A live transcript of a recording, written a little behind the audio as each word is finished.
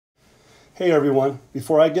Hey everyone,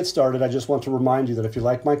 before I get started, I just want to remind you that if you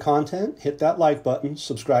like my content, hit that like button,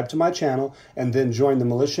 subscribe to my channel, and then join the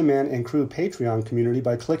Militia Man and Crew Patreon community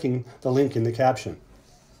by clicking the link in the caption.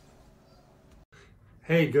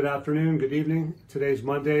 Hey, good afternoon, good evening. Today's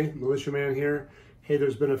Monday, Militia Man here. Hey,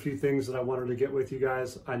 there's been a few things that I wanted to get with you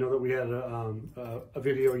guys. I know that we had a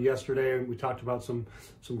video yesterday and we talked about some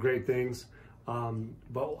great things.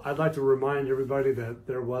 But I'd like to remind everybody that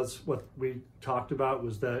there was what we talked about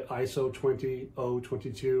was that ISO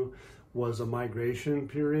 20022 was a migration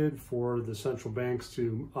period for the central banks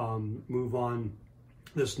to move on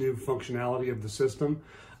this new functionality of the system.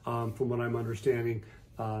 From what I'm understanding,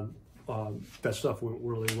 that stuff went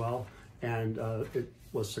really well and it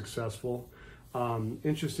was successful.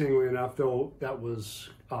 Interestingly enough, though, that was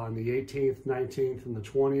on the 18th, 19th, and the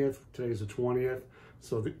 20th. Today's the 20th.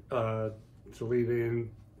 So to lead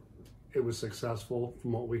in, it was successful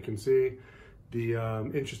from what we can see. The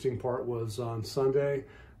interesting part was on Sunday,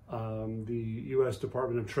 the U.S.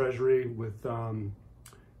 Department of Treasury with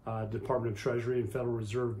Department of Treasury and Federal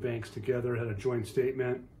Reserve banks together had a joint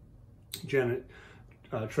statement. Secretary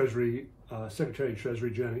of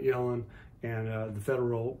Treasury Janet Yellen and the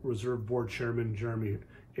Federal Reserve Board Chairman Jeremy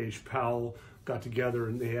H. Powell got together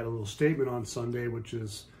and they had a little statement on Sunday, which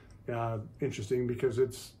is interesting because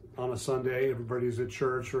it's on a Sunday, everybody's at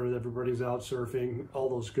church or everybody's out surfing, all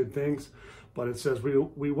those good things. But it says,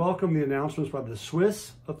 we welcome the announcements by the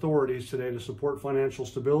Swiss authorities today to support financial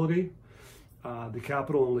stability. The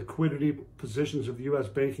capital and liquidity positions of the U.S.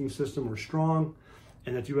 banking system are strong,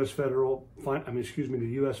 and that the U.S.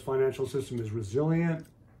 financial system is resilient.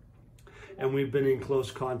 And we've been in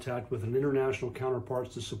close contact with an international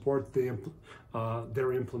counterparts to support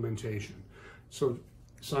their implementation. So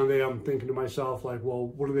Sunday, I'm thinking to myself, like, well,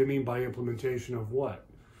 what do they mean by implementation of what?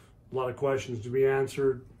 A lot of questions to be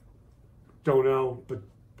answered. Don't know, but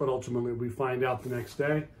ultimately we find out the next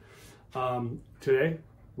day. Today,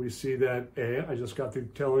 we see that I just got through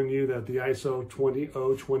telling you that the ISO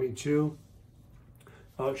 20022.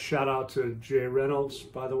 Shout out to Jay Reynolds,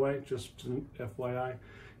 by the way, just an FYI.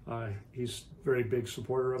 He's a very big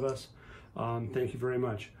supporter of us. Thank you very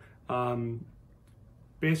much.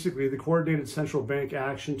 Basically, the coordinated central bank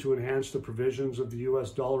action to enhance the provisions of the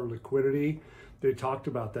U.S. dollar liquidity. They talked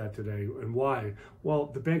about that today. And why? Well,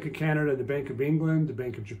 the Bank of Canada, the Bank of England, the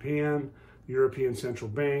Bank of Japan, the European Central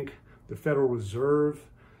Bank, the Federal Reserve,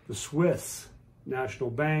 the Swiss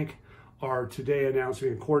National Bank are today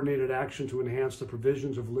announcing a coordinated action to enhance the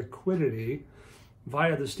provisions of liquidity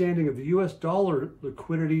via the standing of the U.S. dollar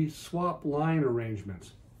liquidity swap line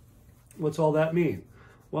arrangements. What's all that mean?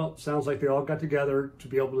 Well, it sounds like they all got together to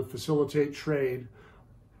be able to facilitate trade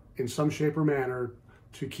in some shape or manner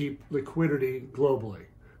to keep liquidity globally.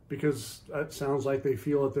 Because it sounds like they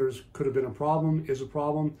feel that could have been a problem, is a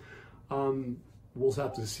problem. We'll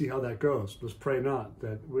have to see how that goes. Let's pray not,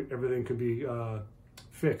 that everything can be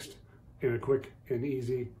fixed in a quick and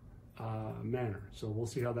easy manner. So we'll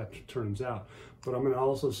see how that turns out. But I'm going to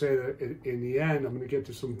also say that in the end, I'm going to get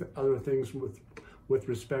to some other things with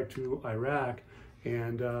respect to Iraq.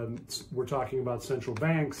 And we're talking about central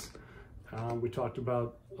banks. We talked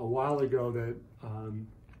about a while ago that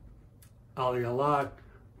Ali Alak,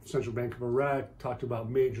 Central Bank of Iraq, talked about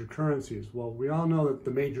major currencies. Well, we all know that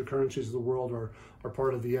the major currencies of the world are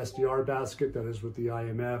part of the SDR basket, that is with the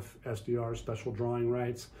IMF, SDR, special drawing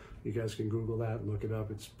rights. You guys can Google that and look it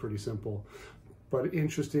up. It's pretty simple. But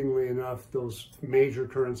interestingly enough, those major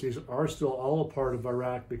currencies are still all a part of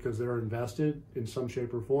Iraq because they're invested in some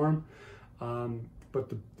shape or form. But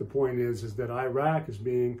the point is that Iraq is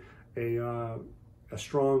being a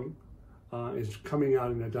strong, is coming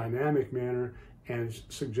out in a dynamic manner and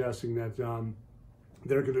suggesting that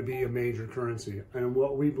they're going to be a major currency. And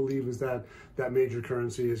what we believe is that that major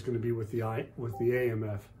currency is going to be with the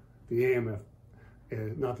AMF,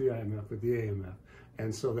 not the IMF, but the AMF.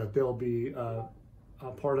 And so that they'll be a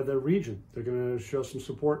part of their region. They're going to show some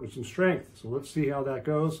support and some strength. So let's see how that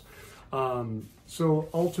goes. So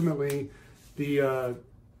ultimately, the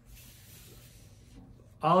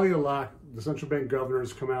Ali Alak, the central bank governor,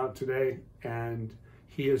 has come out today and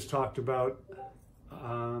he has talked about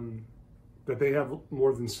that they have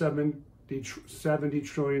more than 70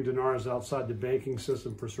 trillion dinars outside the banking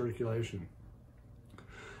system for circulation.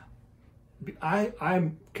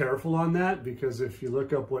 I'm careful on that because if you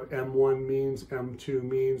look up what M1 means, M2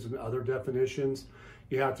 means, and other definitions,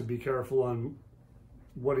 you have to be careful on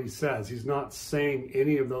what he says. He's not saying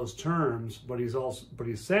any of those terms, but he's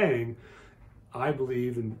saying, I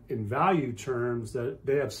believe in value terms, that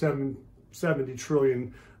they have 70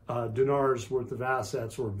 trillion dinars worth of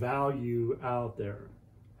assets or value out there.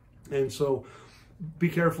 And so be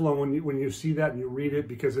careful on when you see that and you read it,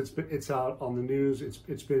 because it's out on the news.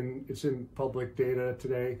 It's in public data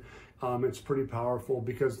today. It's pretty powerful,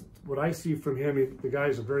 because what I see from him, the guy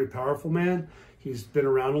is a very powerful man. He's been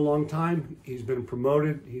around a long time. He's been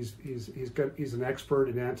promoted. He's an expert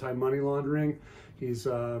in anti-money laundering. He's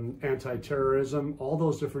anti-terrorism, all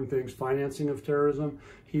those different things, financing of terrorism.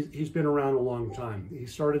 He's been around a long time. He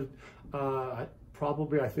started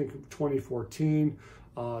probably, I think, 2014.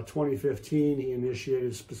 2015, he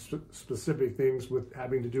initiated specific things with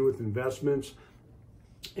having to do with investments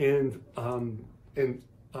and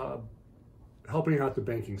helping out the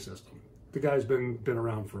banking system. The guy's been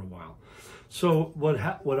around for a while. So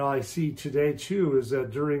what I see today too is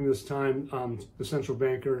that during this time, the central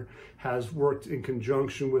banker has worked in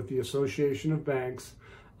conjunction with the Association of Banks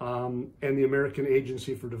and the American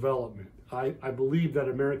Agency for Development. I believe that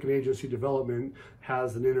American Agency Development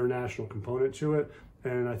has an international component to it.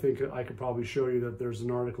 And I think I could probably show you that there's an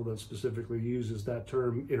article that specifically uses that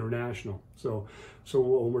term, international. So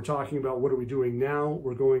when we're talking about what are we doing now,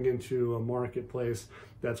 we're going into a marketplace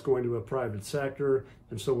that's going to a private sector.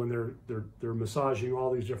 And so when they're massaging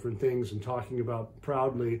all these different things and talking about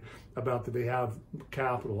proudly about that they have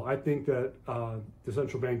capital, I think that the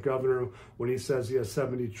central bank governor, when he says he has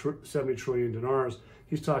 70 trillion dinars,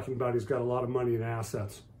 he's talking about he's got a lot of money in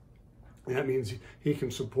assets. And that means he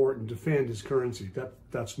can support and defend his currency.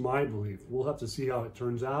 That's my belief. We'll have to see how it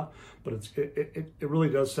turns out, but it really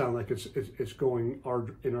does sound like it's going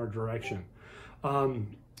in our direction.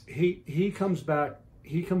 He comes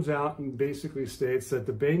out and basically states that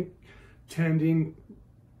the bank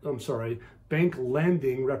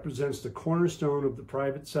lending represents the cornerstone of the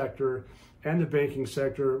private sector and the banking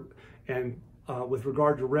sector, and with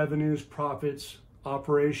regard to revenues, profits,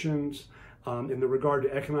 operations, in the regard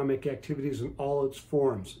to economic activities in all its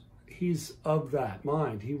forms. He's of that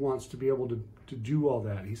mind. He wants to be able to do all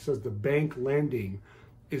that. He says the bank lending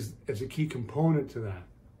is a key component to that.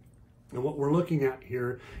 And what we're looking at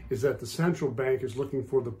here is that the central bank is looking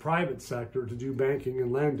for the private sector to do banking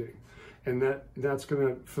and lending. And that's going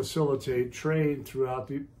to facilitate trade throughout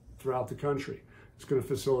the country. It's going to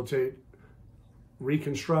facilitate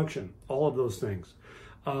reconstruction, all of those things.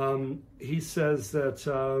 He says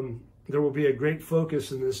that there will be a great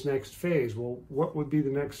focus in this next phase. Well, what would be the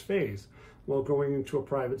next phase? Well, going into a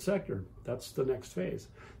private sector. That's the next phase.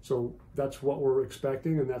 So that's what we're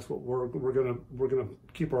expecting, and that's what we're gonna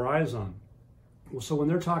keep our eyes on. Well, so when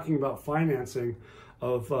they're talking about financing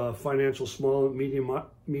of financial small and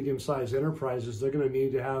medium-sized enterprises, they're going to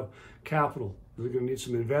need to have capital. They're going to need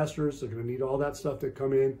some investors. They're going to need all that stuff to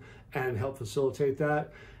come in and help facilitate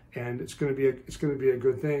that, and it's going to be a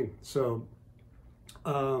good thing. So.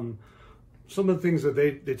 Some of the things that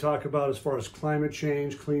they talk about as far as climate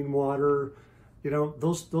change, clean water,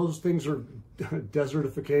 those things are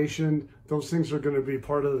desertification. Those things are going to be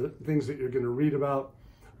part of the things that you're going to read about.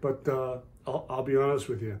 But I'll be honest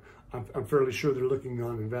with you, I'm fairly sure they're looking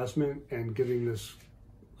on investment and getting this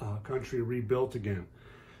country rebuilt again.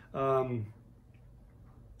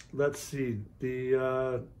 Let's see,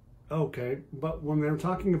 okay, but when they're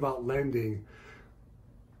talking about lending,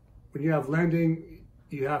 when you have lending,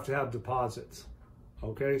 you have to have deposits,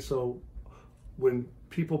 okay? So when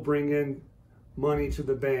people bring in money to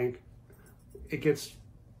the bank, it gets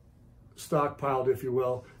stockpiled, if you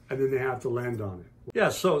will, and then they have to lend on it. Yeah,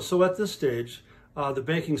 so at this stage, the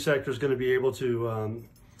banking sector is going to be able to,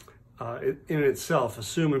 in itself,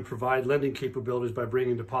 assume and provide lending capabilities by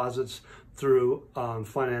bringing deposits through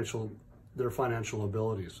their financial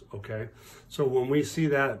abilities, okay? So when we see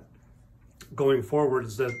that going forward,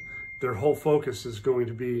 is that their whole focus is going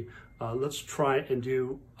to be, let's try and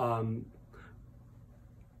do,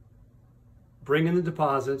 bring in the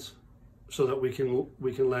deposits so that we can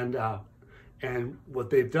lend out. And what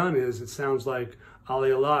they've done is, it sounds like Ali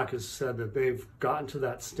Alak has said that they've gotten to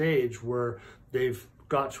that stage where they've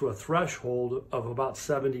got to a threshold of about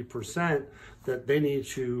 70% that they need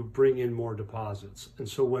to bring in more deposits. And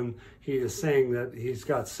so when he is saying that he's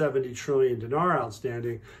got 70 trillion dinar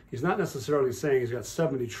outstanding, he's not necessarily saying he's got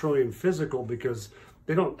 70 trillion physical, because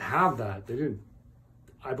they don't have that.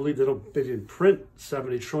 I believe they didn't print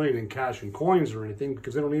 70 trillion in cash and coins or anything,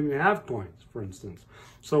 because they don't even have coins, for instance.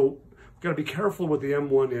 So we've got to be careful with the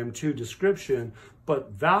M1, M2 description,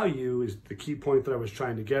 but value is the key point that I was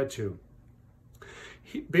trying to get to.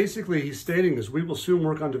 Basically, he's stating this: we will soon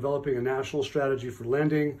work on developing a national strategy for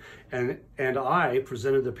lending, and I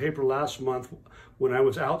presented the paper last month when I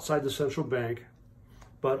was outside the central bank,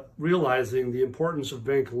 but realizing the importance of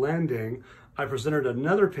bank lending, I presented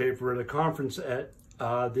another paper at a conference at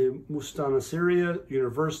the Mustanasiriya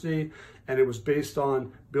University, and it was based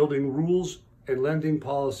on building rules and lending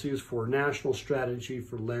policies for national strategy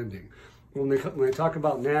for lending. When they talk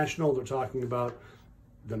about national, they're talking about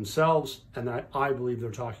themselves, and I believe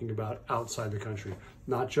they're talking about outside the country,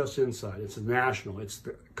 not just inside. It's a national. It's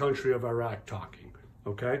the country of Iraq talking.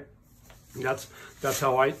 Okay, that's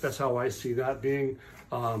how I see that being.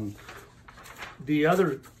 The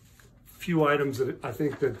other few items that I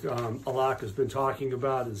think that Alak has been talking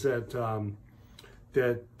about is that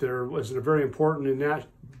that there was a very important,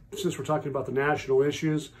 since we're talking about the national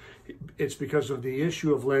issues, it's because of the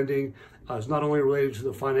issue of lending is not only related to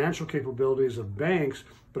the financial capabilities of banks,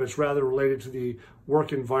 but it's rather related to the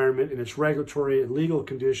work environment and its regulatory and legal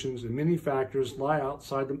conditions, and many factors lie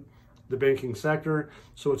outside the banking sector.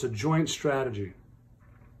 So it's a joint strategy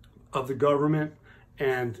of the government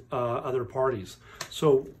and other parties.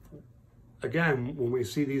 So again, when we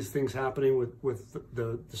see these things happening with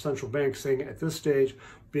the central bank saying at this stage,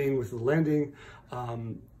 being with the lending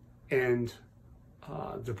and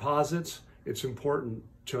deposits, it's important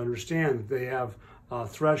to understand that they have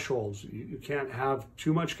thresholds. You can't have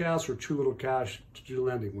too much cash or too little cash to do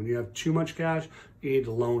lending. When you have too much cash, you need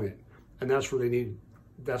to loan it. And that's where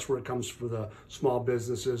that's where it comes for the small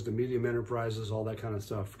businesses, the medium enterprises, all that kind of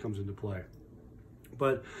stuff comes into play.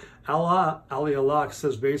 But Ali Alak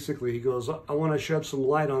says basically, he goes, I want to shed some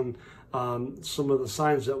light on some of the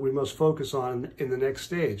signs that we must focus on in the next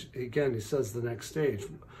stage. Again, he says the next stage.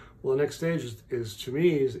 Well, the next stage is to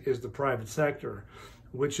me, is the private sector,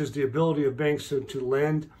 which is the ability of banks to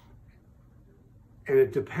lend, and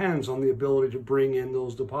it depends on the ability to bring in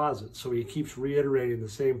those deposits. So he keeps reiterating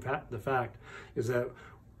the fact is that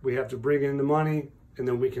we have to bring in the money, and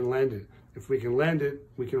then we can lend it. If we can lend it,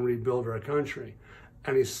 we can rebuild our country.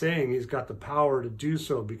 And he's saying he's got the power to do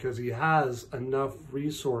so because he has enough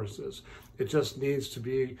resources. It just needs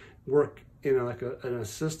to work in a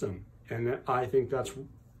system. And I think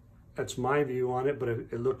that's my view on it, but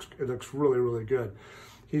it looks really, really good.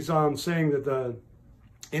 He's saying that the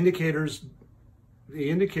indicators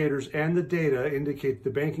and the data indicate the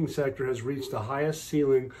banking sector has reached the highest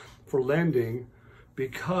ceiling for lending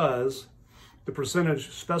because the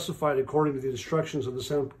percentage specified according to the instructions of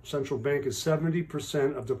the central bank is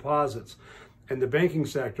 70% of deposits. And the banking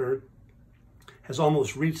sector has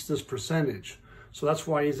almost reached this percentage. So that's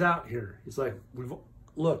why he's out here. He's like,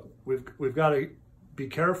 we've got to be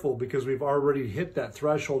careful because we've already hit that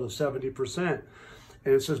threshold of 70%.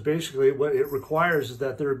 And it says basically what it requires is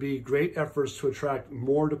that there be great efforts to attract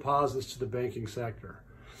more deposits to the banking sector.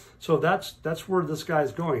 So that's where this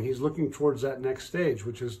guy's going. He's looking towards that next stage,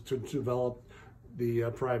 which is to develop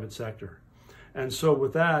the private sector. And so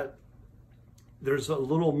with that, there's a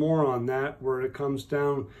little more on that where it comes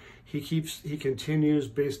down. He continues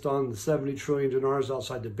based on the 70 trillion dinars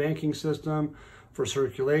outside the banking system for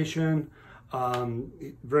circulation.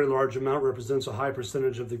 Very large amount represents a high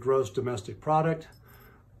percentage of the gross domestic product.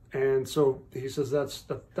 And so he says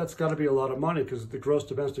that's got to be a lot of money because the gross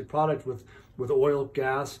domestic product with oil,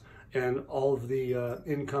 gas, and all of the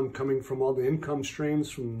income coming from all the income streams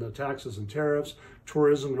from the taxes and tariffs,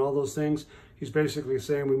 tourism, and all those things. He's basically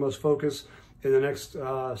saying we must focus in the next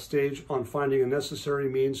stage on finding a necessary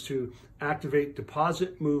means to activate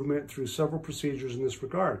deposit movement through several procedures in this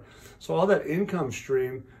regard. So all that income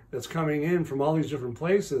stream that's coming in from all these different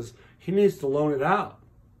places, he needs to loan it out.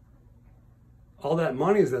 All that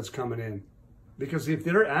money that's coming in. Because if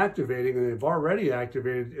they're activating and they've already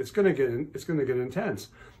activated, it's going to get intense.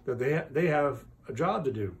 That they have a job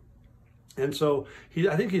to do, and so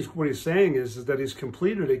I think what he's saying is that he's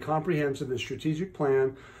completed a comprehensive and strategic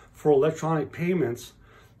plan for electronic payments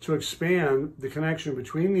to expand the connection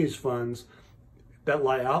between these funds that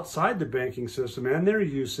lie outside the banking system and their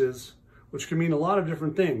uses, which can mean a lot of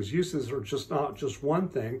different things. Uses are not just one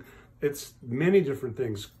thing; it's many different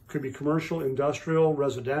things. Could be commercial, industrial,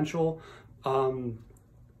 residential.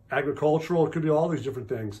 Agricultural, it could be all these different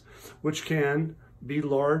things, which can be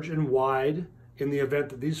large and wide in the event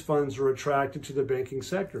that these funds are attracted to the banking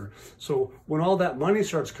sector. So when all that money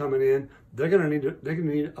starts coming in, they're going to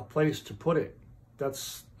need a place to put it.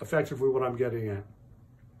 That's effectively what I'm getting at.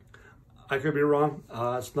 I could be wrong.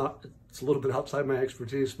 It's a little bit outside my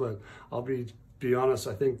expertise, but I'll be honest.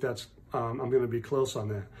 I think I'm going to be close on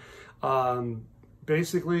that.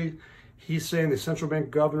 Basically, he's saying the central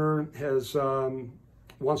bank governor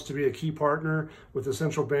wants to be a key partner with the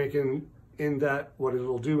central bank in that what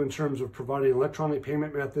it'll do in terms of providing electronic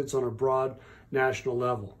payment methods on a broad national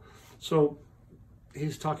level. So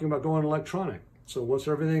he's talking about going electronic. So once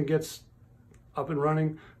everything gets up and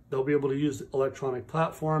running, they'll be able to use electronic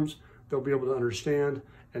platforms. They'll be able to understand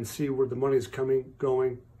and see where the money's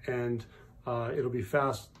going, and it'll be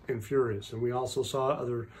fast and furious. And we also saw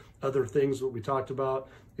other things that we talked about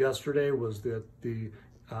yesterday was that the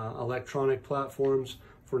electronic platforms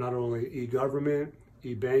for not only e-government,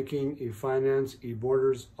 e-banking, e-finance,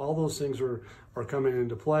 e-borders, all those things are coming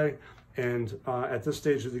into play. And at this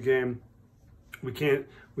stage of the game, we can't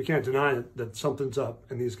deny that something's up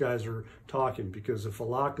and these guys are talking, because if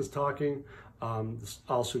Falak is talking,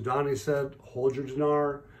 Al-Sudani said, hold your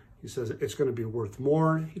dinar. He says it's going to be worth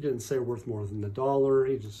more. He didn't say worth more than the dollar.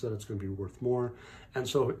 He just said it's going to be worth more. And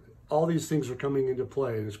so all these things are coming into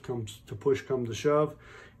play, and it comes to push, come to shove.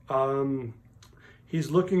 He's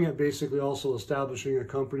looking at basically also establishing a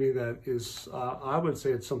company that is, I would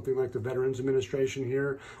say it's something like the Veterans Administration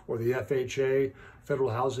here, or the FHA, Federal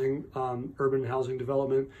Housing, Urban Housing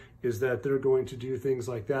Development, is that they're going to do things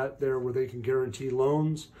like that there where they can guarantee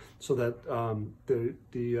loans so that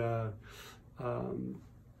the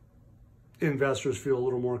investors feel a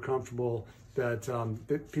little more comfortable that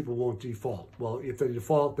people won't default. Well, if they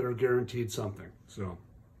default, they're guaranteed something. So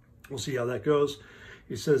we'll see how that goes.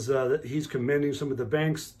 He says that he's commending some of the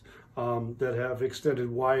banks that have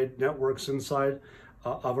extended wide networks inside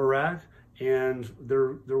of Iraq, and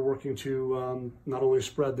they're working to not only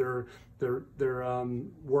spread their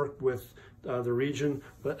work with the region,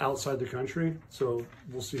 but outside the country. So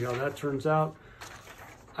we'll see how that turns out.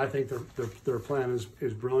 I think their plan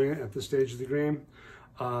is brilliant at this stage of the game.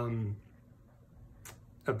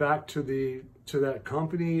 Back to that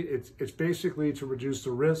company, it's basically to reduce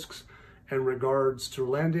the risks in regards to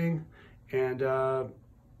lending, and I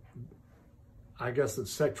guess that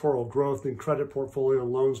sectoral growth in credit portfolio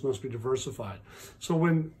loans must be diversified. So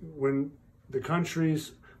when the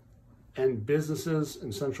countries and businesses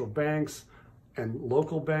and central banks and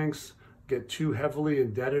local banks get too heavily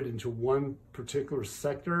indebted into one particular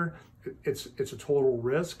sector, it's a total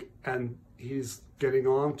risk, and he's getting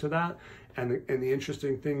on to that. And the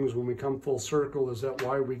interesting thing is, when we come full circle, is that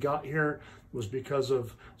why we got here was because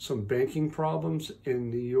of some banking problems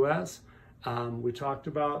in the U.S. We talked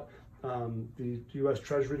about the U.S.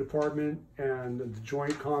 Treasury Department and the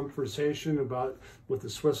joint conversation about with the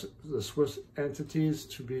Swiss entities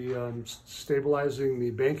to be stabilizing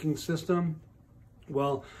the banking system.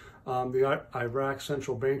 Well, the Iraq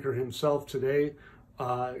central banker himself today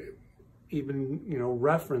even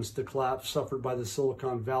referenced the collapse suffered by the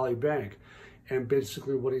Silicon Valley Bank, and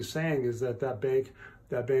basically what he's saying is that bank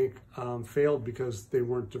failed because they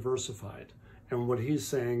weren't diversified. And what he's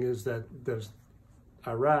saying is that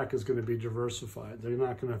Iraq is going to be diversified. They're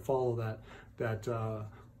not going to follow that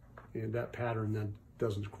pattern that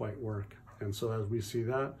doesn't quite work. And so as we see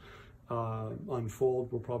that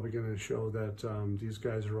unfold, we're probably going to show that these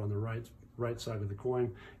guys are on the right side of the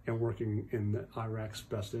coin and working in Iraq's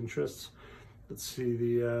best interests. Let's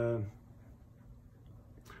see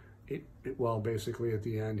well, basically at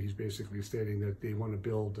the end, he's basically stating that they want to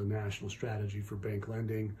build a national strategy for bank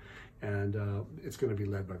lending, and it's going to be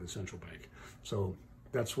led by the central bank. So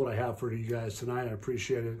that's what I have for you guys tonight. I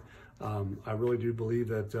appreciate it. I really do believe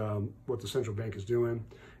that what the central bank is doing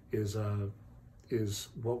is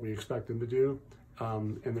what we expect them to do,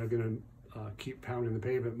 and they're going to keep pounding the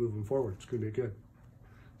pavement moving forward. It's going to be good.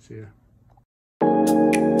 See ya.